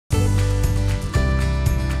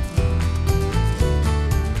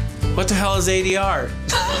What the hell is ADR?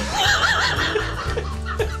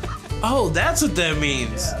 Oh, that's what that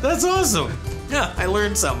means. Yeah. That's awesome. Yeah, I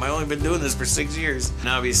learned something. I've only been doing this for 6 years. And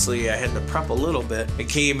obviously, I had to prep a little bit. I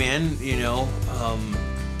came in,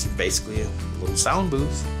 to basically a little sound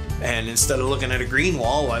booth. And instead of looking at a green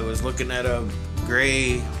wall, I was looking at a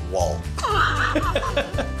gray wall.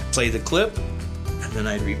 Play the clip, and then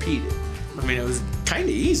I'd repeat it. I mean, it was kind of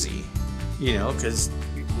easy, because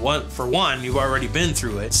for one, you've already been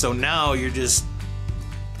through it. So now you're just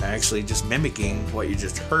actually just mimicking what you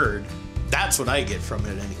just heard. That's what I get from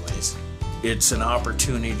it anyways. It's an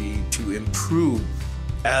opportunity to improve.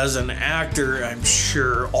 As an actor, I'm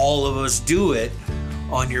sure all of us do it.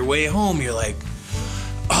 On your way home, you're like,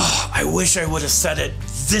 oh, I wish I would have said it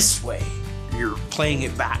this way. You're playing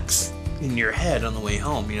it back in your head on the way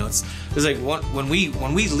home. It's like when we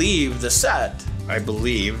leave the set, I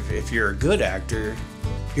believe if you're a good actor,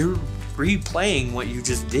 you're replaying what you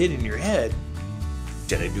just did in your head.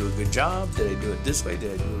 Did I do a good job? Did I do it this way?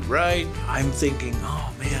 Did I do it right? I'm thinking,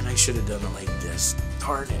 oh man, I should have done it like this.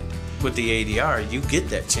 Darn it. With the ADR, you get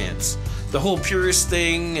that chance. The whole purist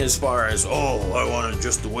thing as far as, oh, I want it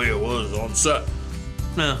just the way it was on set.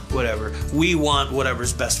 Nah, whatever. We want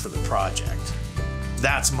whatever's best for the project.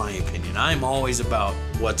 That's my opinion. I'm always about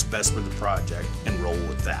what's best for the project and roll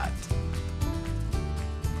with that.